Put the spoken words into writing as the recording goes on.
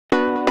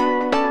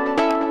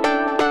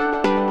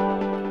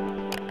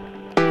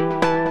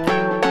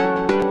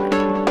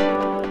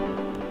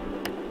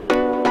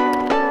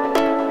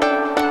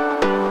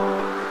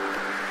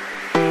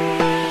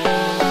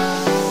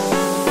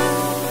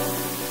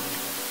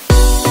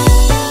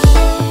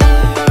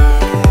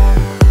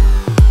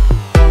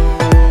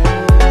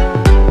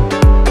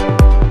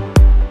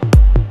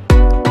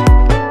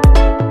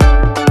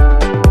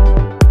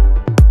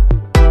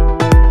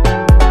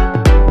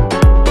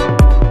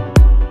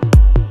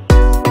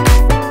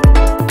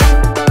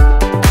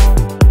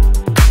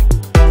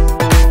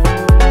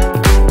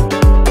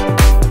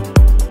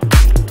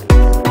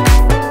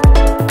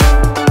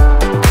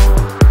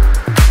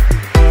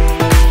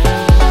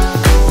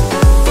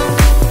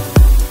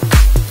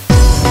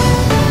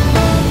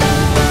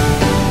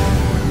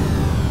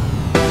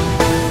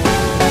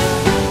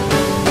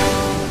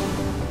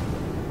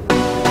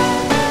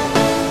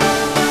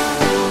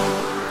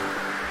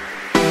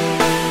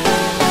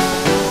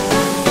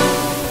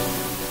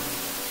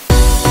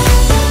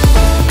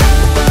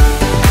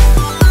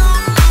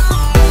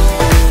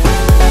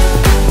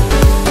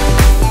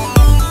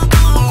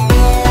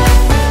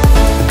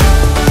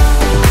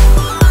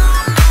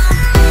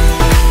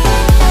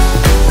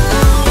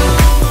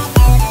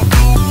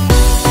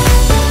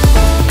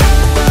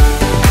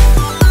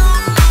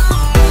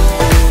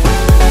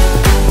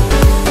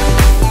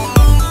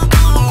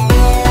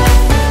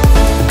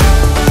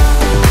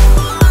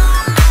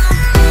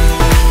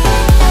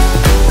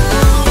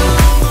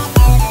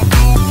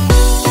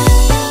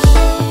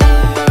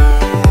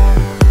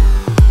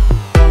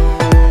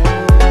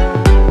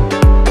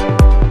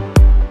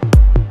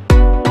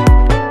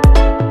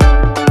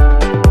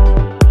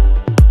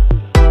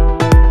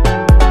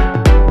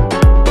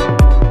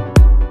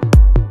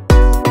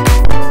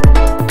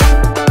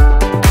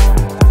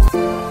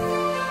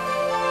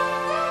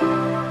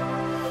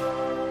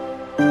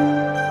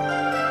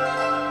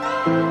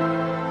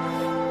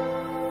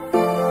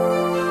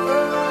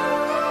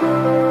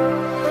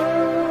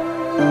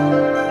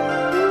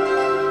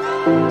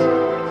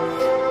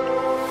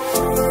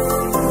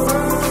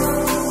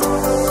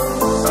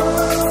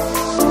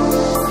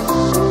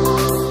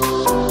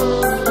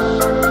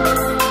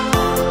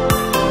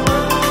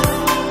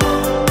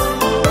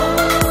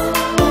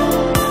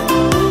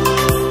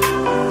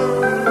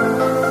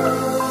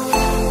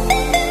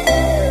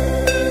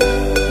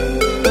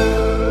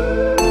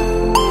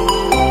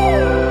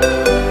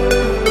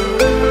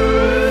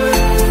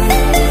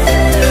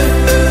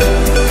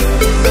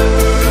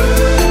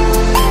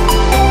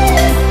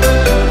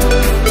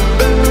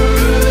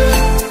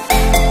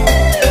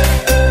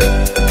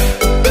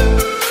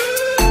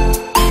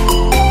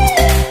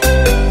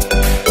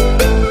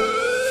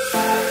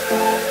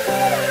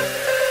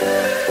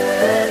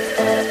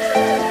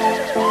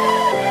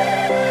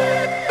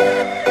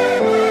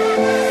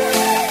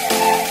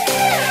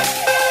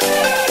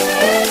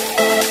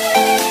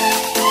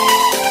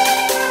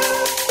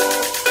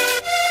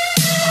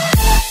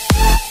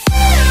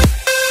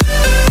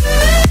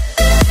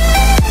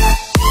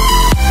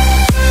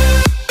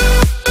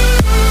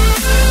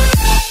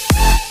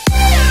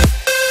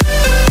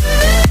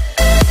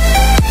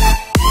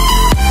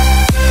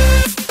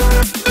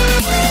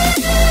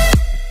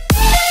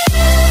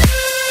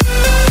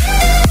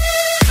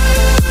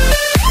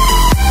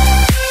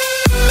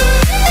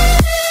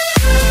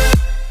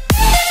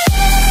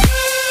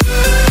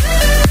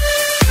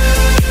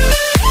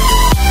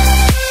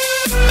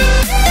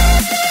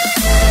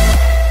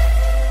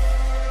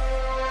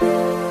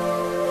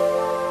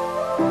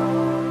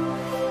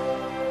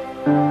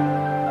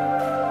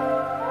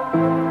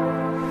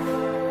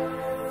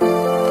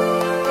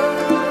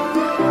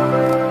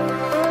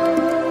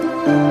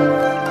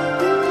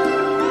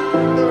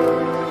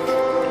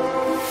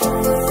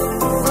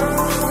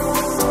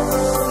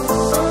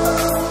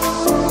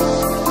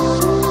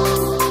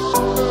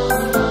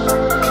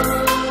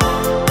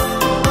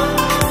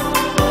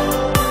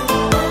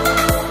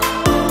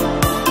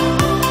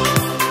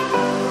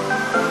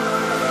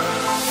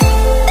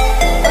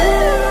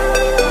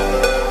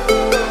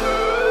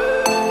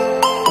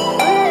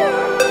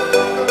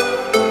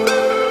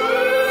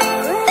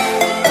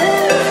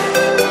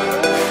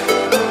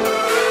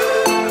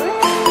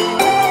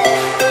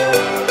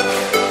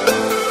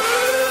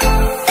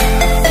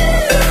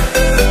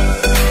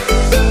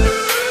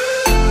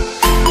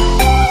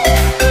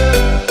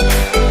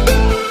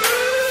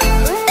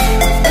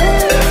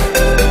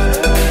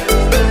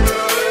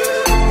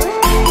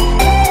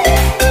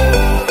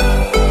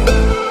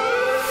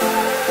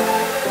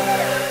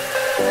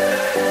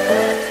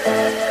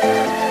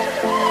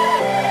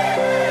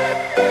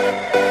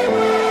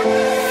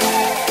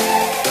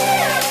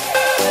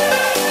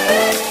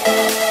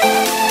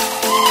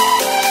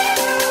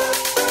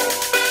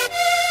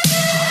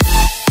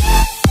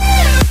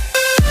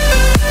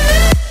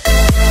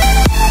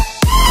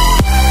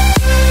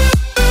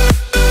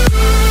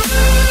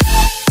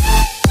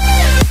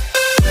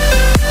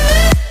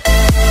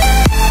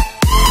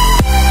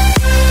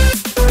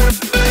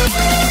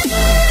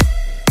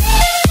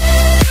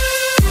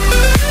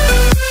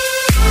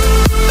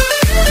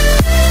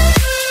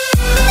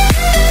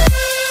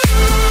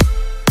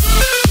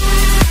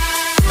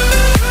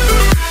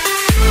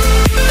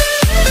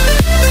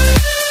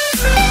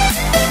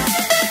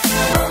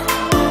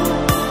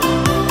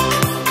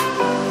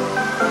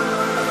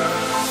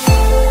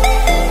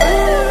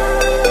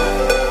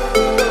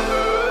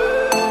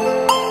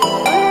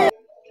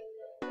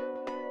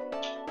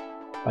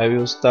I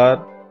will start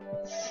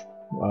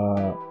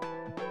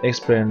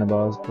explain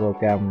about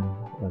program.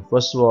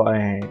 First of all,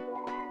 I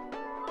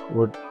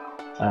would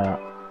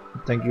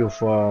thank you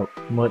for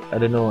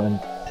Arduino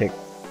and Tech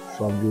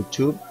from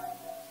YouTube.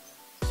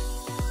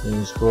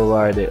 It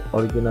provide the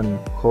original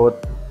code.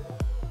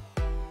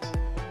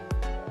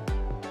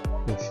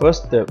 The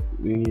first step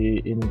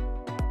we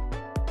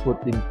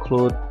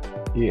include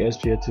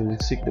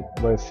ESP8266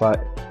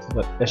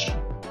 Wi-Fi.h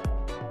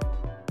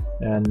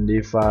and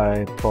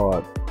define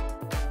port.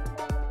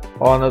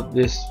 All of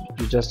this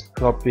you just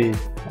copy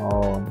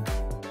on,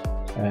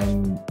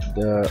 and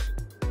the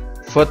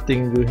first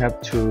thing you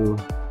have to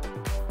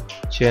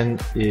change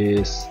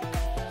is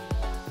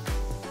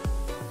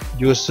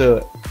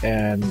user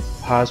and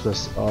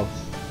passwords of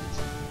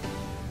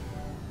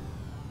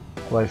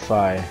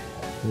Wi-Fi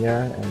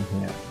here and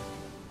here.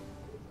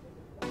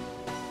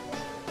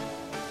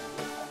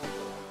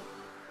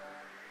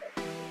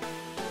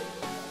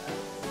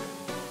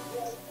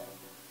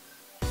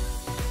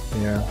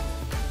 Yeah.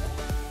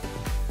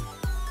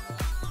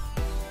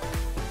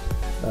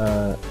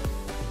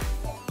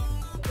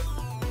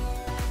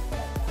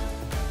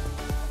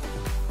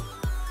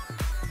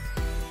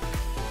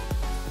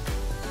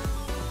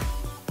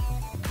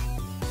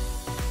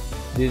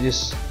 This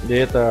is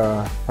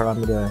data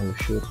parameter. You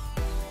should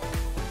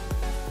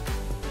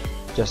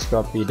just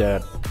copy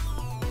that,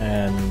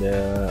 and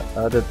the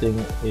other thing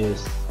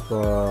is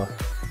for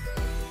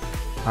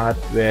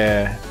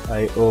hardware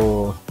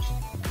I/O.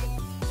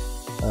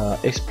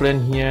 Explain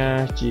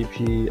here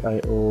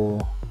GPIO.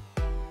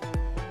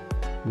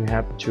 You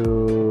have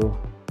to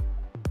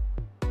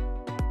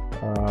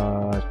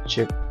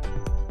check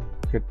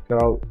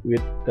out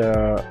with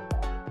the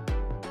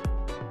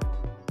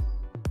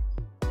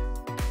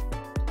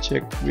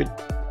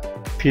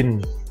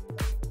pin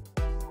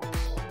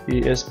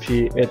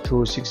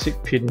ESP8266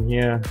 pin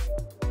here.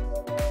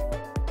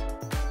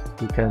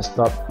 You can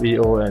stop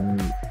video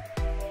and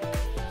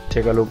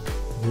take a look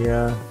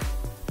here.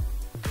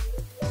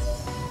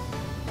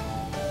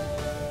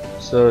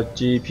 So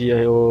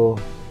GPIO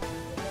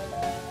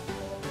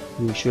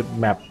you should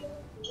map,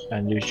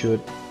 and you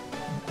should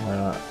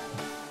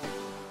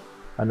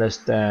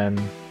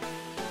understand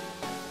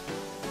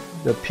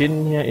the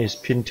pin here is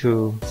pin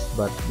 2,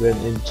 but when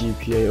in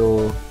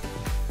GPIO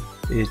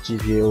is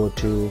GPIO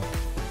 2.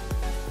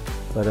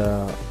 But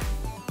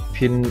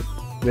pin,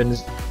 when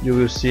you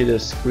will see the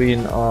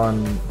screen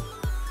on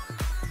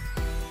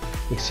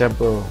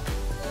example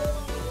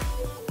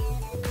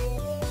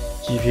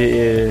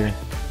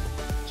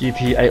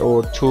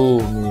GPIO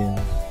 2 mean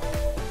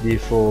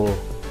default.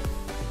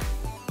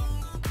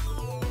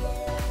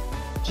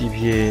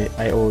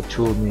 GPIO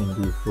 2 mean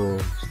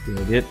default.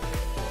 It,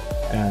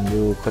 and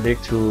you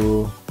connect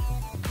to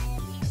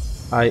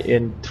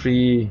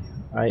IN3.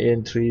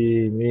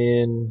 IN3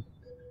 mean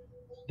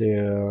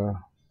the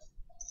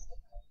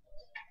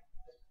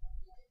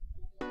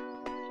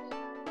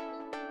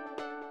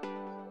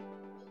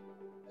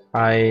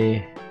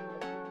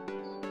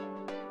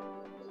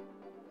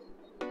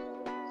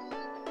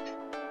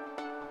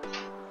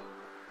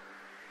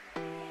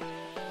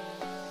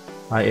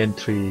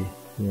IN3,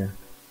 yeah.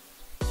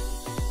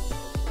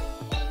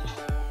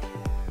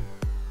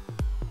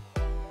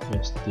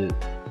 Yes, the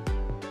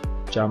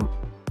jump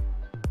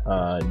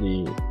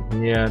the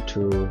here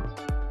to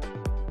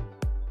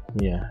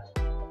here.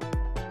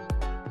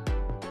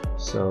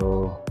 So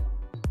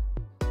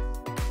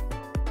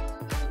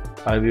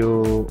I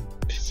will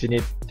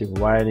finish the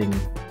wiring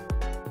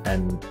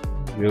and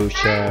will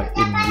share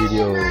in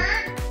video.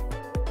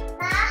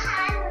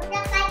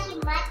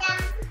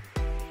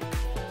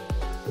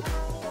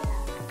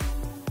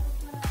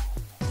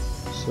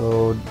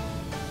 So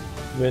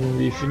when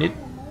we finish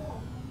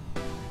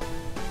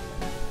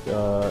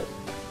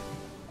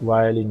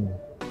wiring,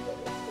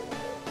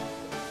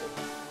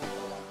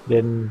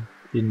 then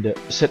in the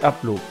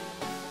setup loop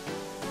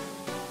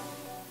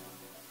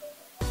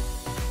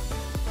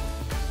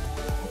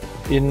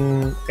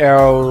in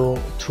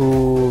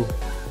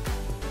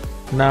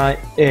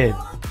L298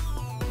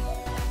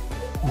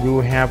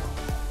 you have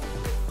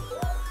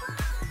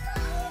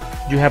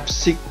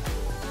six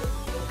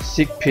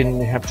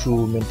pin you have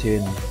to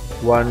maintain.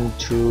 1,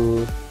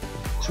 2,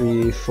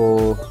 3,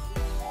 4,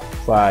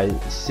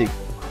 5, 6.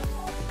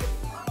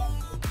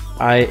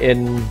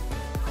 IN1,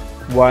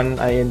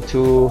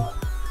 IN2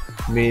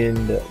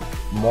 mean the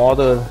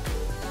motor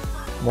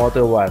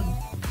 1.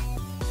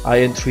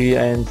 IN3,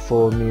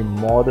 IN4 mean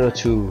motor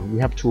 2. We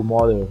have 2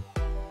 motor,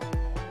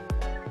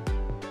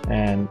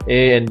 and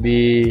A and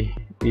B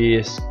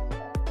is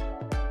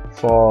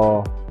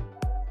for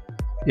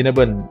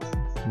enable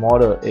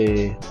motor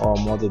A or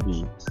motor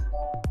B.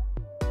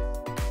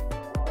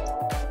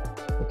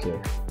 Okay.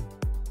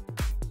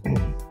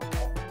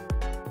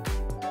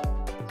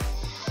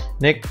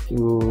 Next,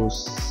 you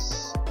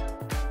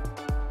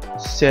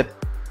set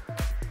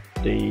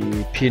the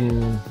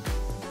pin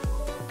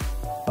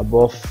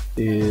above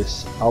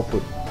is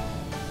output.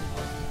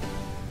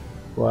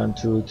 1,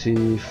 2,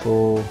 3,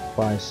 4,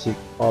 5, 6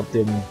 of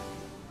them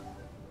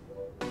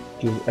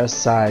you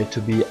assign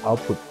to be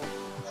output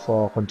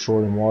for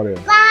controlling water.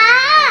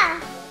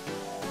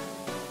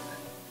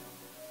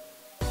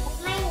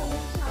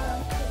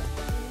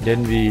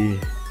 Then we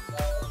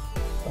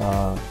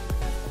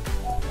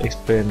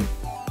explain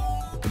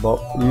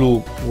about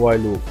loop, while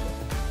loop,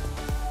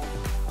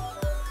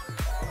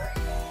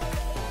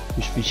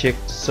 which we check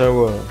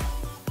server,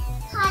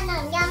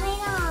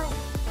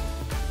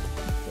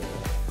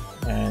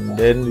 and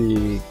then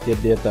we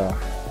get data.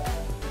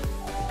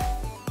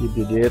 If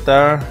the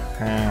data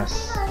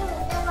has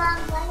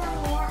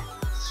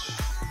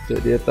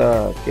the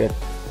data get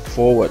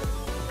forward,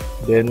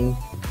 then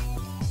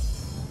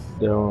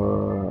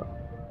the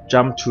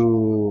jump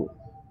to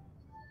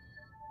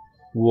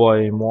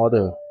void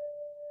model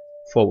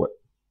forward.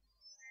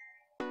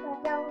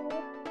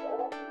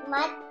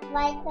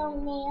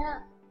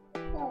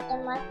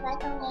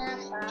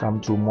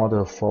 Jump to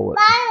model forward.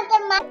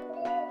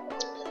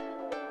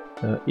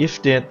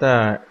 If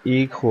data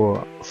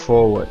equal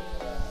forward,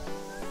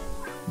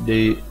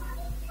 the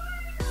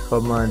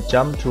command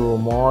jump to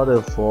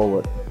model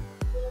forward.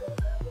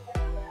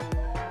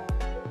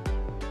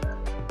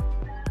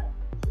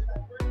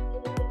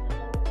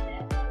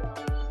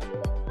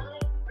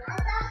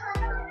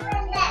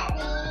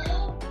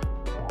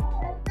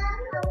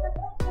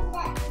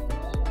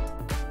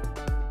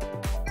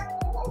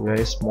 Where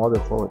is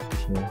model forward?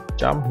 Here.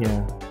 Jump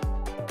here.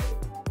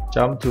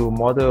 Jump to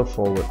model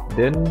forward.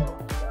 Then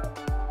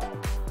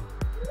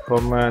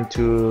command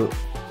to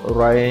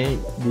right,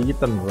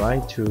 digital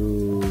right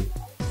to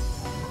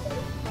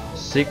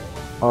 6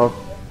 of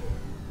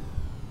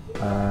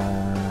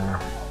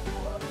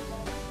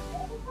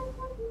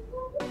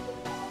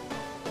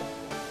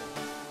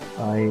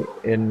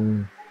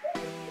IN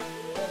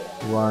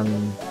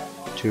 1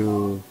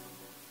 2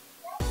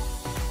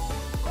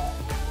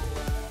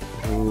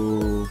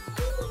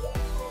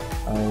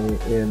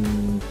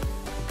 IN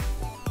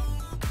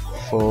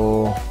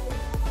 4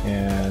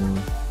 and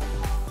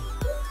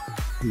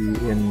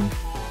EN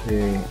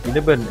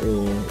enable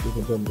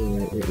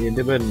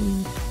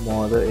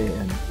model A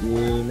and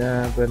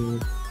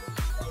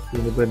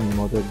enable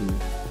model B,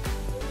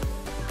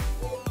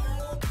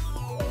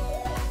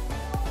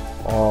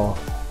 all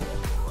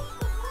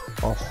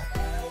of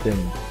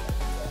them.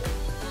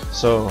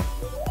 So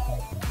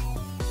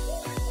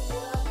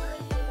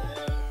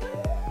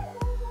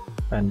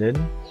and then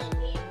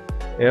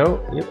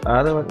if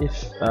other one,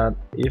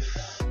 if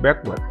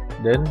backward,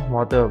 then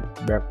model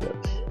backward.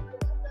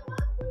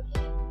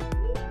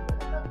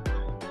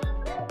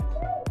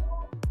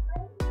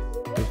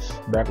 If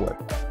backward,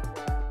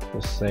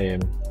 the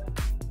same,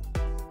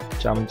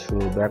 jump to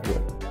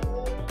backward.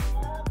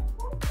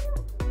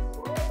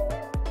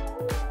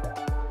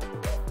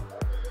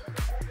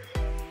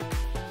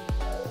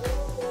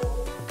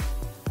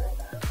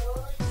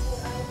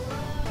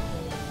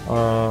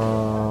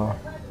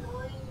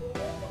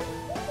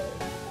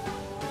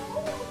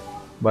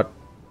 But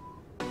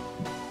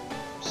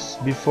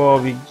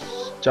before we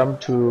jump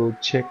to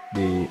check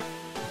the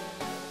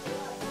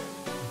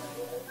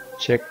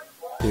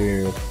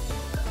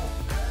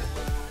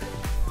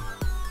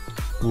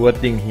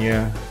wording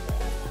here,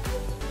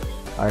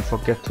 I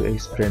forget to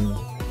explain.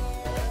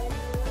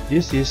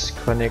 This is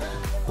connect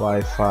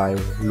Wi-Fi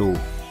loop.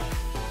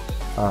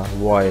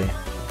 Void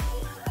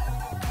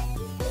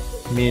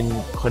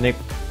mean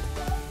connect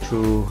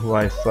to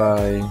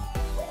Wi-Fi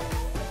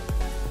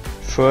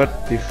first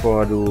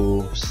before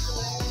do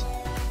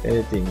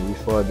anything,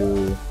 before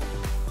do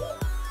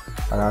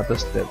another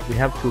step. We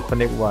have to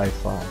connect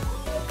Wi-Fi.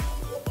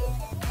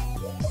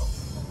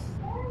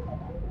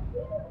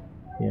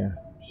 Yeah.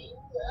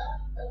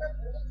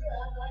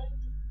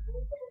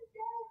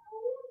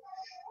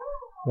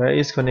 Where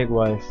is connect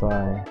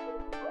Wi-Fi?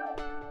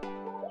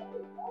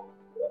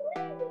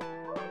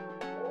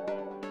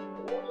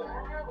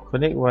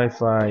 Connect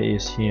Wi-Fi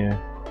is here.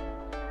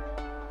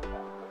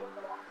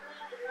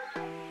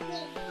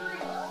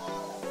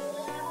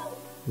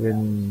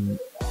 When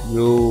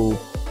you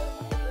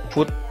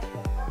put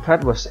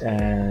passwords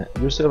and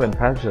user and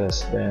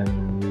passwords, then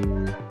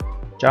you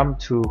jump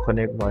to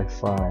connect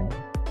Wi-Fi.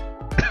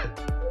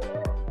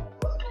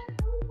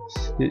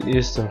 This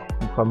is the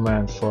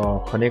command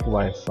for connect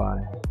Wi-Fi.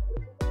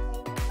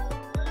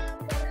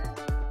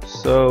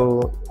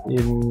 So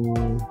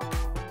you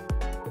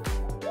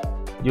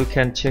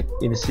can check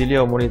in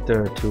serial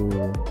monitor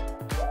to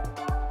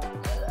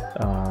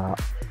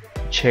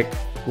check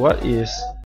what is